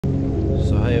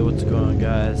Hey, what's going on,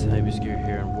 guys? Gear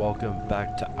here, and welcome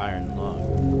back to Iron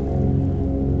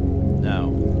Lung. Now,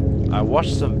 I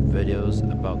watched some videos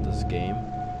about this game,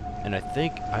 and I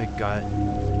think I got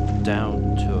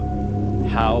down to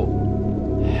how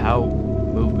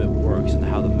movement works and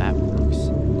how the map works.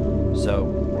 So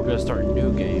we're gonna start a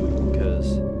new game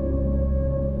because I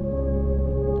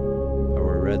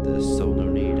already read this, so no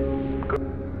need.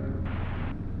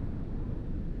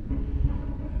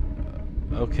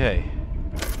 Okay.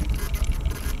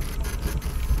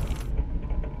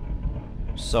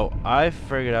 So I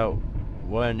figured out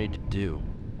what I need to do.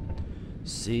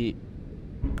 See,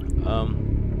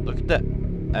 look at that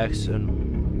X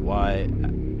and Y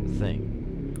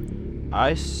thing.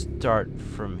 I start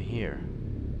from here.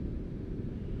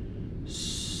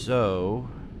 So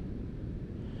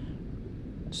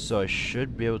I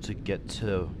should be able to get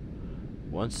to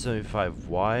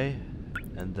 175Y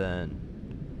and then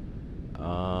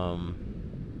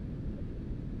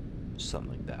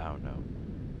something like that, I don't know.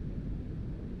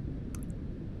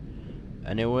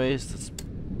 Anyways, let's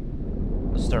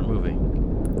start moving.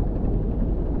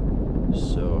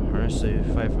 So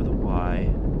 175 for the Y.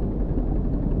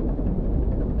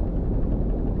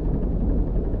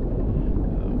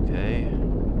 Okay.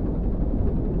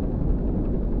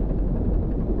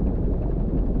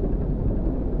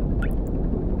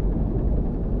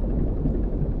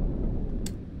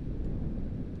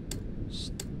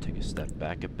 Let's take a step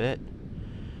back a bit.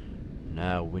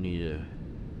 Now we need to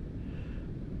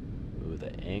move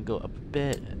the angle up a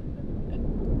bit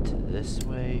to this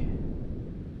way.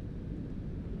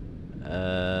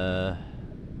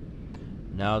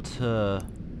 Now to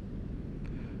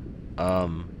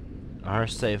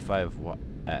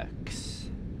R75X.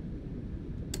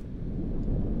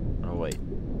 Oh wait.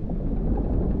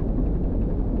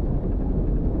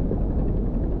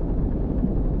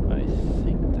 I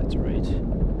think that's right.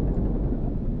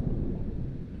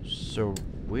 So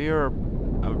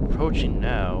I'm approaching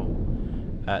now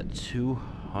at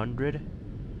 200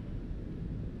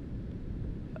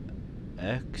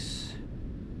 X.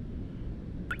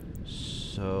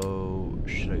 So I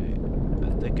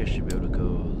think I should be able to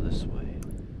go this way.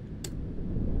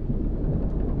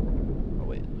 Oh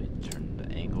wait, let me turn the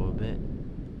angle a bit.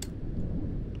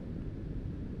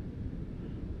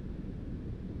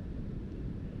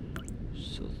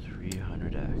 So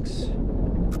 300X.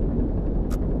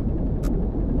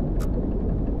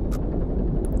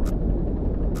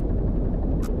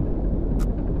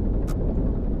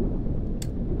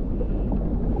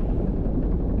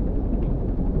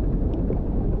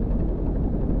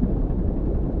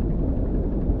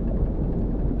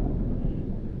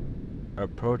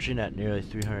 Approaching at nearly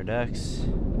 300X.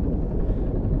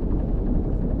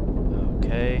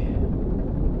 Okay.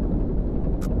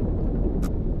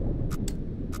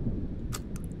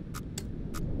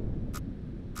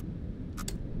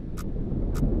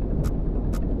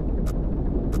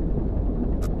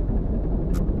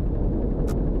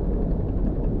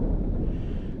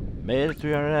 Made it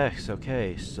 300X.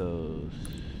 Okay, so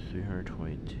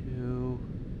 322.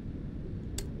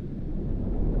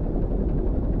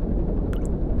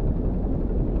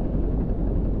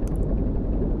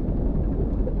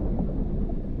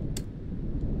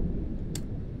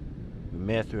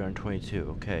 Made 322,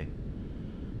 okay.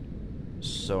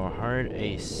 So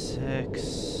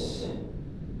 186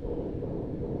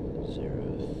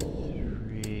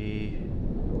 03.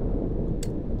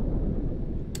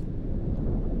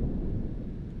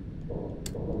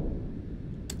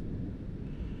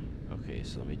 Okay,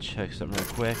 so let me check something real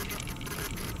quick.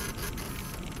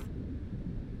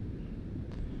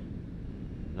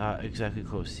 Not exactly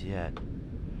close yet,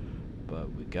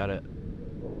 but we got it.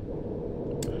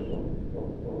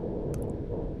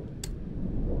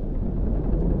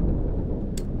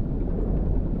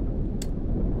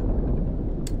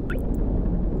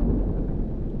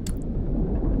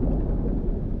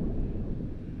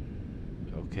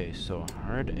 Okay, so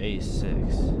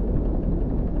 186.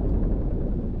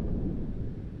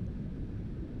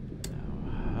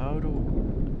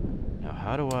 Now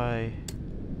how do I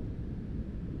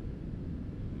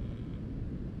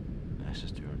that's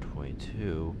just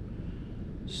 222.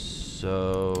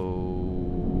 So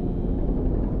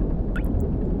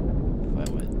if I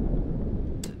went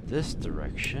to this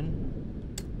direction,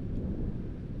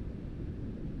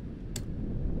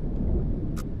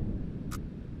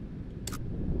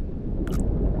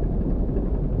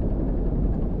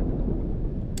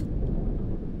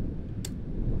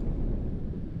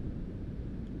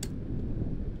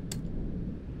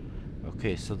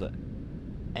 okay, so the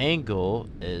angle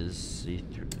is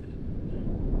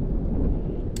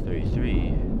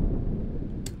 33.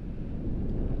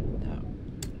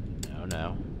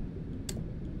 now.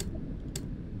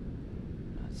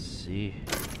 Let's see.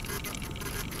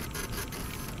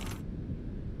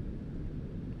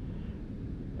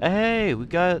 Hey, we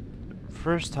got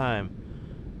first time.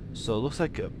 So it looks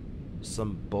like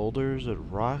some boulders or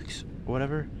rocks,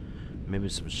 whatever. Maybe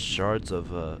some shards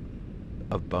of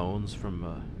bones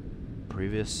from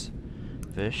previous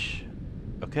fish.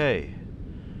 Okay.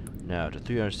 Now to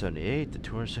 378 to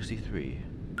 263.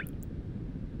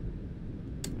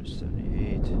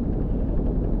 278.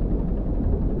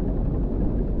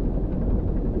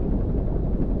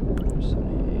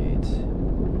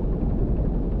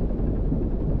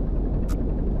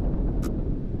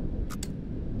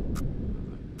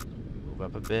 Move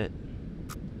up a bit.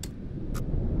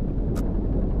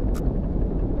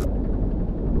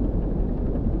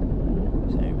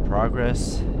 Same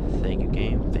progress. Thank you,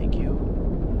 game. Thank you.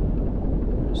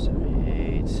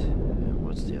 78. And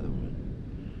what's the other one?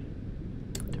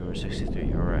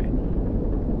 263. All right.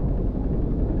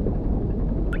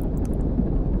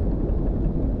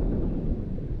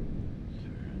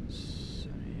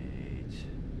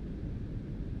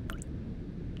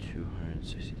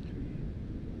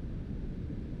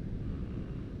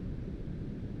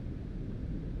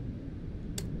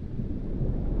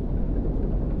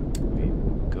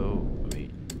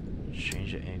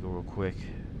 Quick.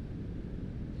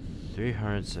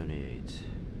 378.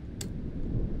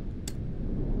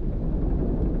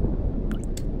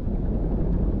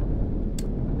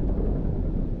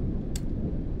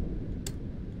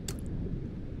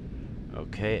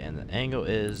 Okay, and the angle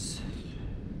is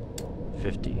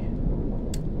 50.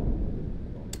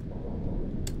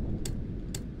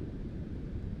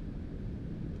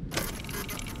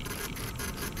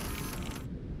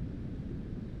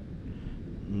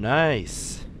 Nice.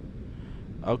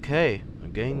 Okay,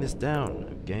 I'm getting this down.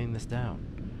 I'm getting this down.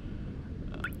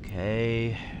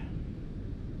 Okay.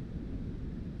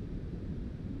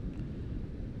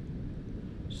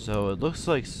 So it looks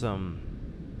like some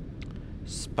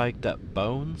spiked up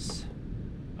bones.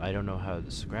 I don't know how to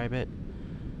describe it.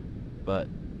 But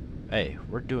hey,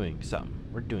 we're doing something.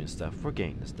 We're doing stuff. We're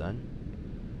getting this done.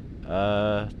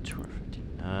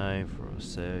 259,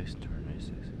 406,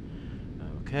 296.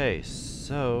 Okay,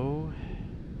 so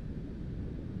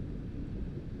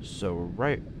we're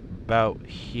right about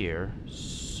here,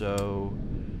 so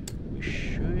we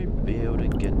should be able to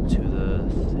get to the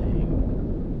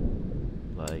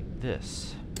thing like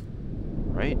this,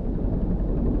 right?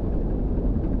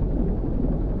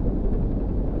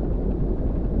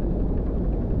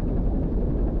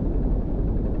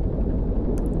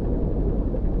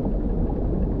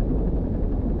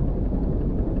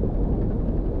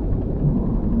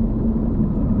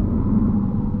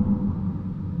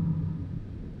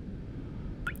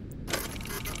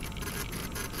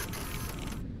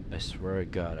 I swear to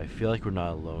God, I feel like we're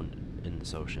not alone in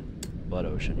this ocean. Blood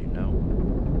ocean, you know?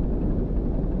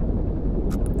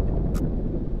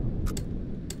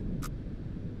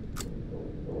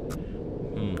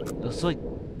 Looks like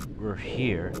we're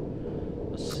here.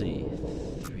 Let's see.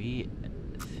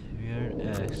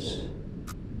 300x.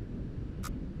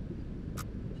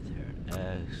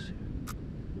 300x.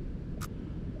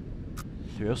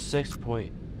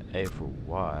 306.8 for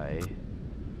y.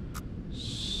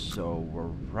 So we're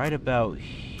right about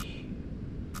here.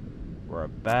 We're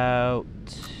about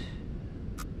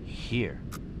here.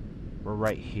 We're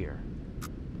right here.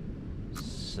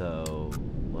 So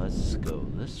let's go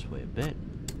this way a bit.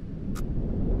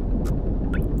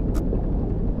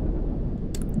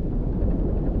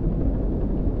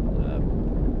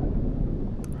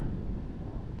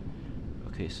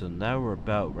 Okay, so now we're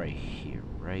about right here,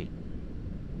 right?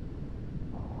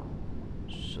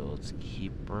 So let's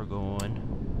keep her going.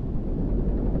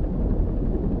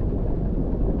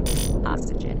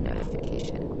 Oxygen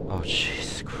notification. Oh,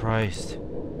 Jesus Christ.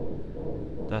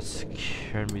 That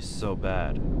scared me so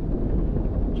bad.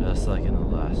 Just like in the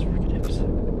last freaking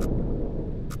episode.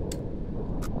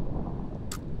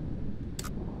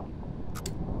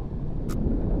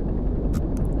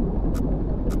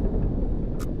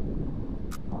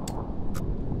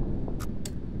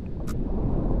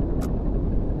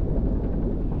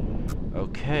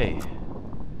 Okay.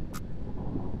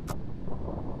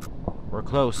 We're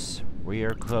close. We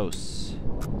are close.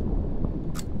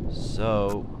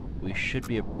 So, we should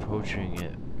be approaching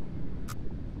it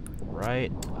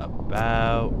right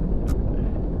about...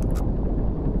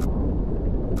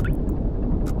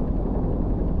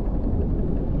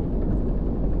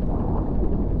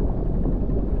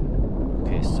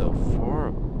 Okay, so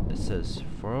it says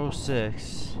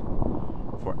 406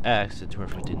 for X at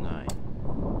 259.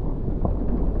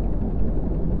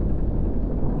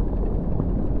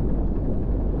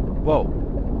 Whoa.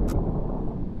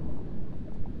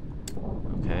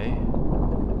 Okay.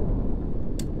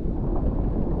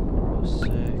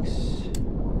 406.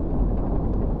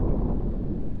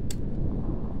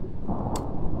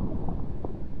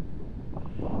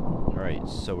 Alright,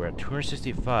 so we're at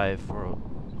 265 for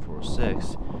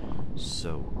 406.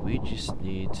 So we just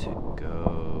need to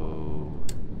go,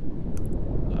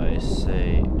 I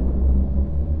say,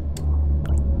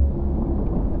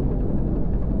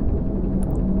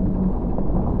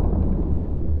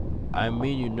 I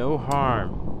mean you no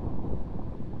harm.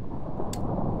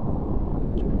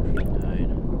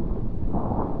 259.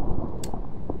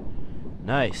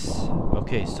 Nice.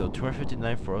 Okay, so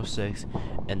 259 406,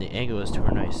 and the angle is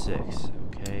 296.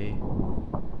 Okay.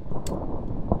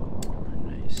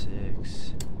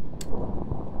 296.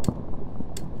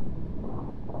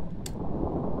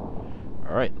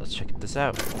 Alright, let's check this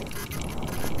out.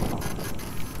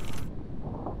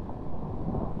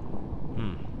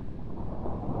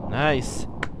 Nice.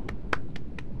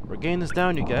 We're getting this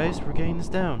down, you guys. We're getting this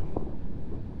down.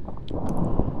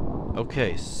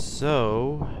 Okay,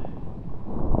 so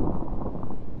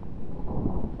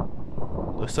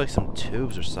looks like some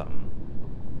tubes or something.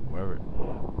 Wherever.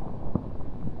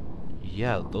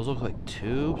 Yeah, those look like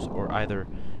tubes or either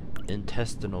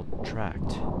intestinal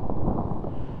tract.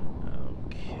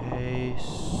 Okay,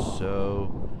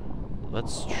 so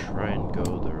let's try and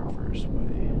go the reverse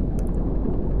way.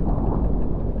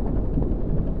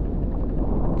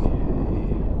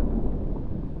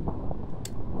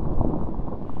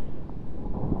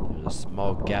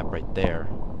 Small gap right there.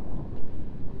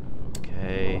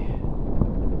 Okay.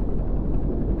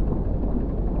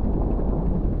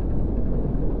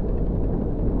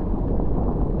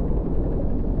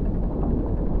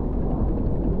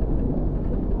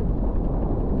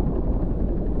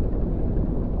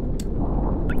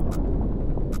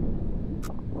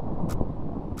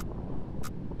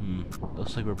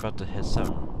 Looks like we're about to hit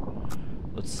some.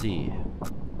 Let's see.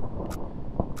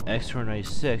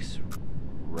 X296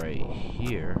 right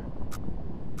here.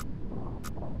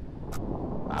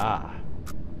 Ah.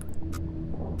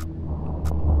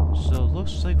 So it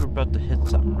looks like we're about to hit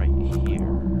something right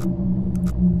here.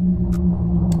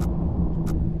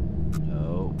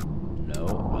 No. No.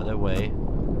 Other way.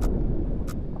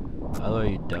 Other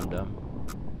way, you dum-dum.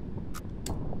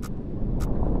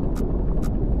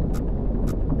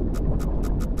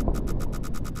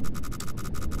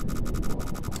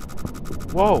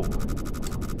 Whoa!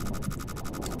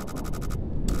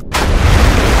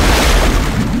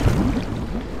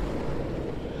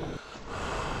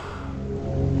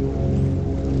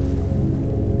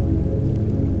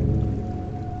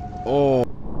 Oh.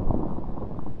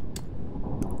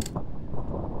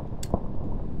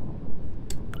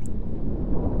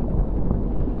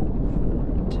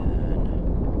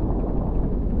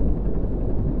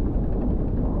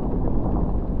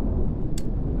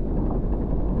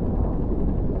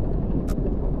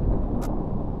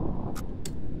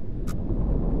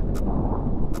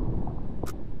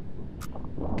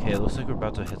 Okay, it looks like we're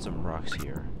about to hit some rocks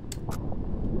here.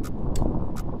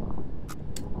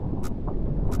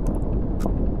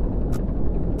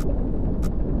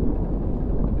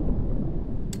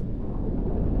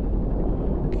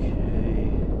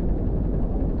 Okay.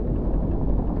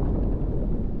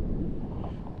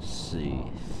 Let's see.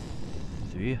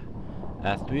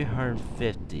 At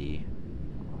 350,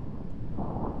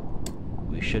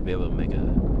 we should be able to make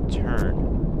a turn.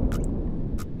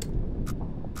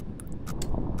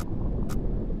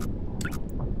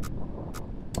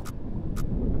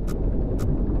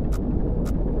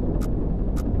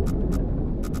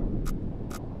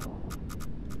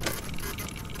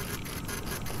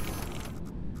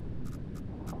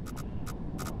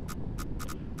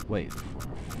 Wait,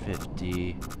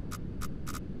 450.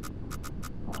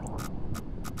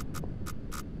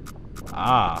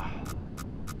 Ah.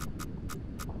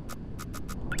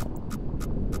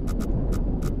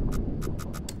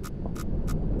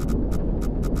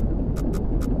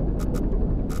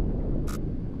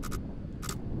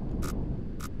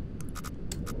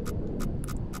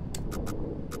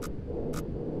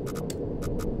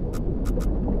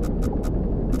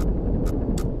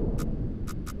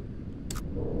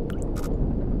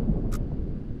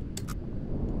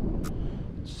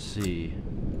 See,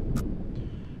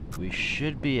 we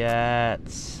should be at,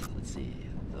 let's see,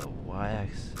 the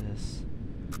y-axis.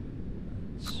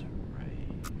 It's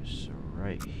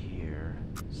right here,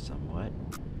 somewhat.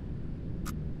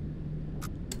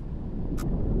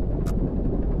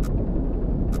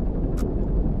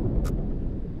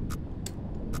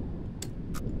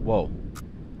 Whoa,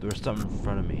 there was something in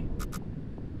front of me.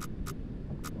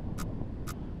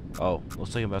 Oh,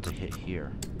 looks like I'm about to hit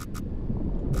here.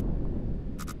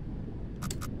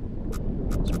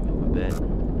 Let's move a bit.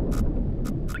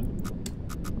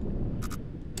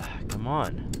 Come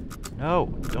on. No,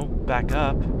 don't back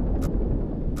up.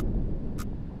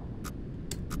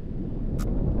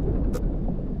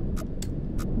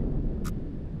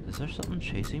 Is there something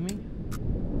chasing me?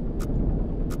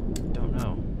 Don't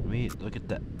know. Let me look at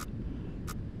that.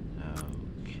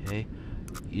 Okay.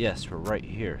 Yes, we're right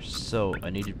here. So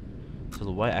I need to. So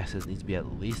the y-axis needs to be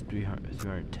at least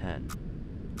 310.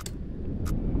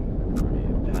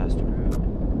 Already passed through.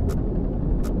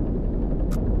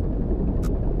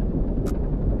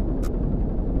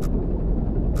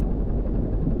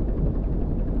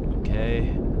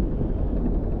 Okay.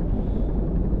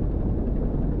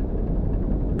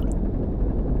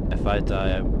 If I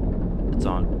die, it's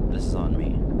on. This is on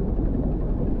me.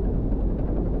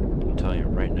 I'm telling you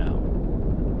right now.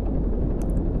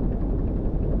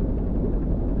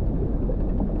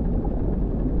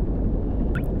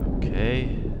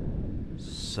 Okay.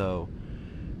 So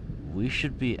we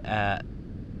should be at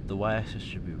the y-axis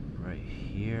should be right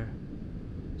here.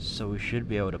 So we should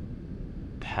be able to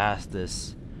pass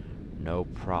this no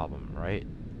problem, right?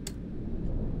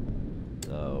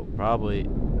 So probably,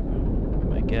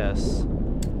 my guess,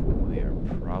 we are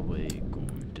probably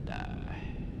going to die.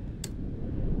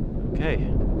 Okay,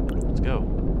 let's go.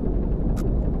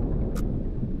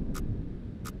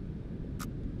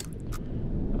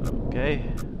 Okay,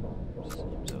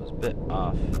 seems I was a bit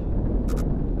off.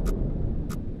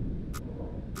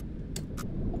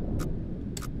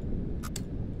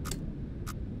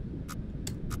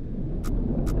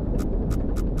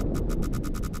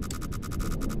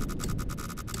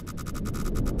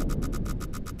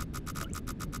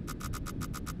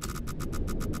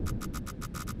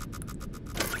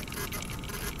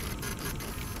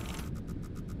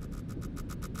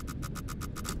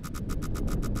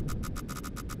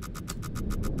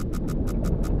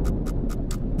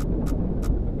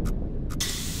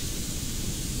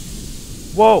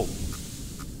 Whoa!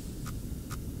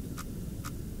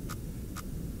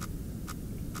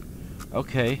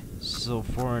 Okay, so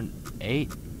for an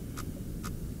 8.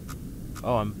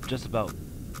 Oh, I'm just about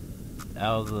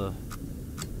out of the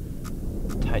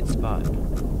tight spot.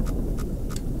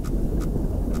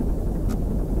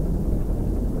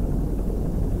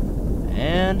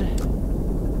 And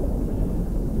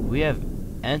we have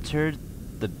entered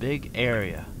the big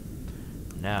area.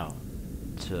 Now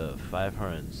to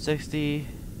 560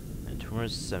 and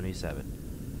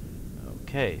 277.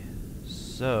 Okay,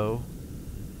 so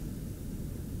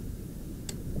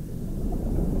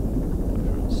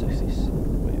 560.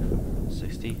 Wait,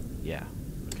 560? Yeah.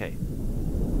 Okay.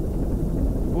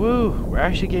 Woo! We're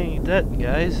actually getting it done,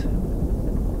 guys.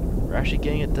 We're actually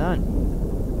getting it done.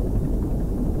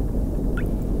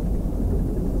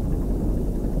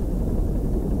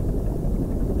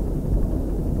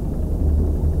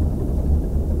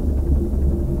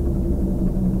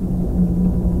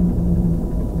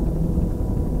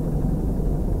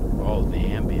 Oh, the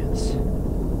ambience.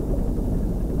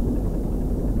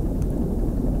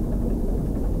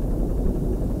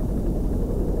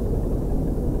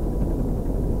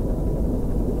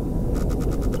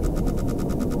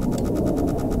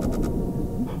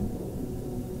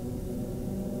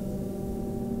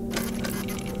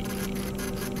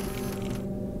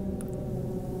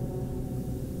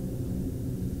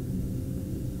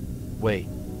 Wait,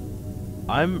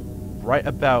 I'm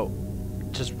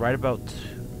just right about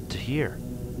to here.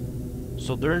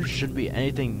 So there shouldn't be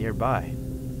anything nearby,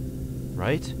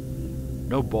 right?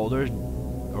 No boulders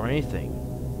or anything.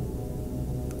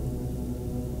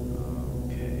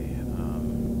 Okay,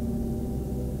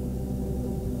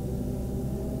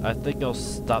 I think I'll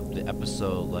stop the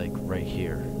episode like right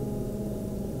here.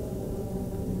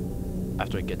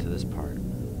 After I get to this part.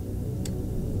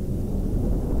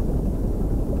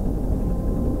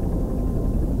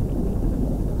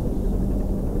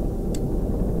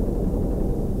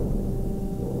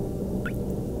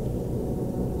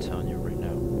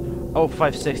 Oh,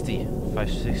 560.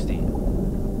 560.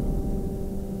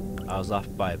 I was off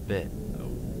by a bit.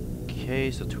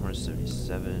 Okay, so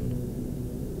 277.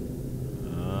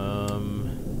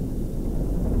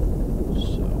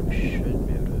 So we should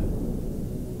be able to.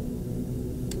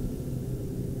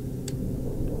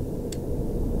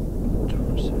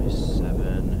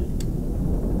 277.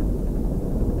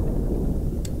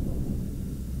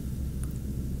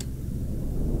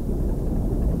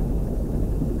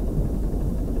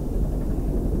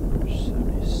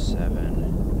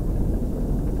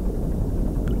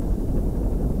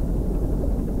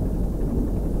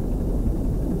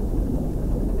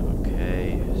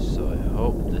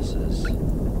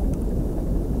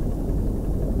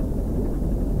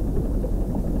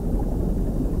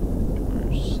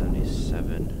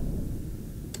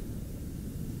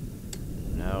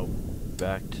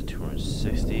 back to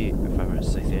 260, or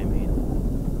 560 I mean.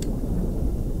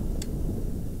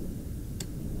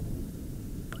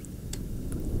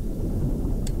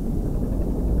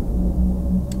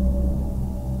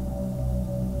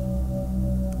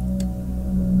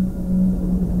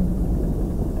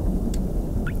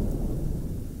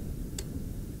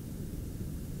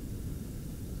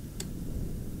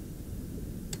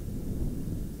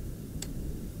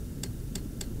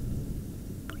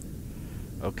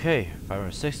 Okay,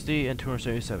 560 and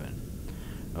 277.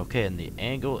 Okay, and the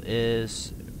angle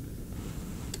is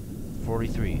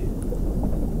 43.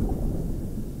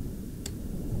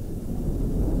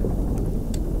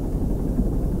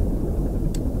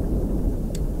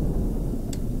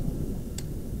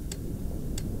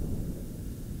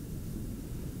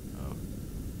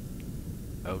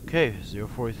 Okay,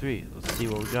 043. Let's see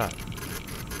what we got.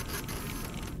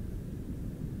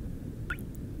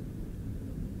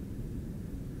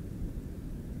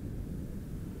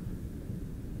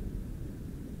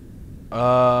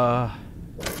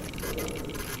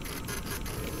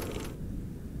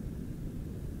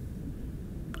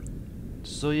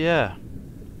 So yeah,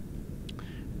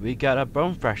 we got a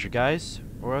bone fracture, guys,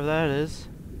 wherever that is.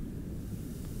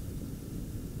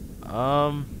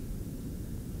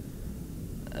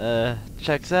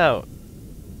 Checks out.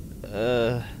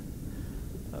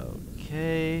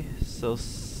 Okay, so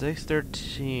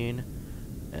 613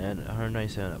 and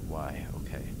 197 at Y.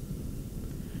 Okay.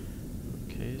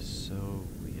 Okay, so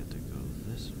we have to go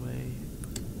this way.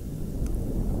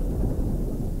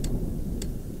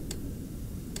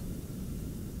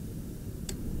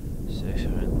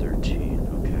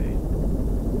 Okay.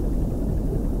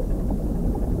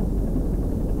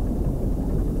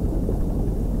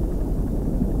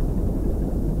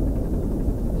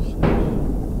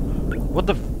 What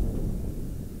the f—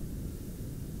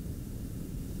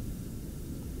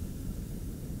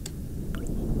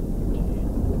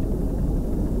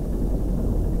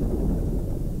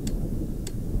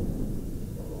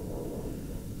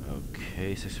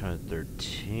 Okay,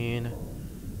 613.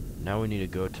 Now we need to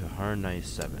go to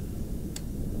 197.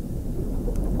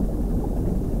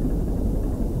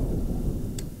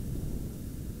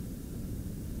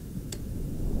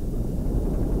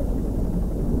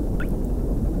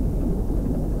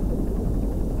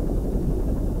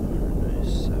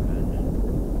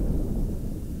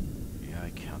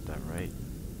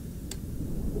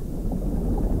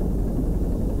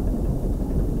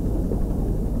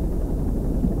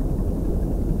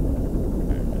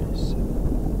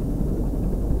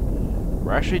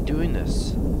 We're actually doing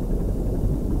this.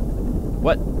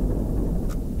 What?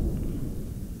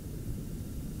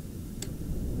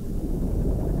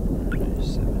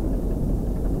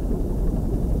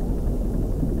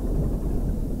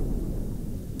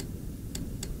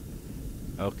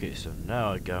 Okay, so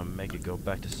now I gotta make it go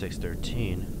back to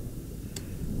 613,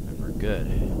 and we're good.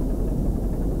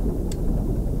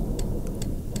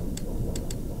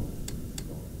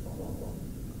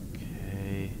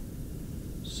 Okay,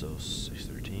 so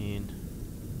 613.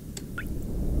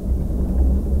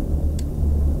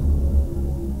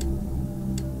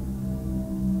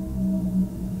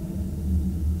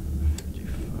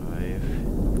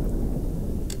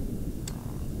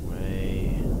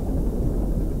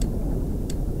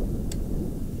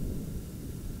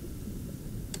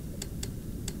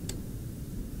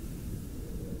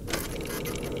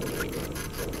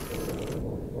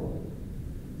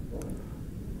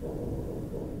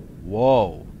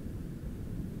 Whoa.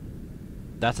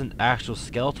 That's an actual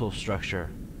skeletal structure.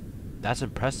 That's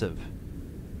impressive.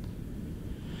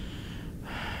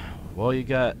 Well,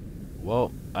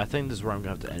 I think this is where I'm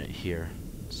gonna have to end it here.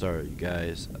 Sorry, you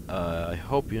guys. I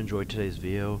hope you enjoyed today's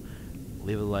video.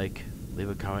 Leave a like, leave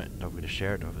a comment, don't forget to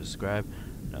share, don't forget to subscribe,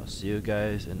 and I'll see you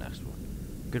guys in the next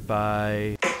one.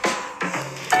 Goodbye.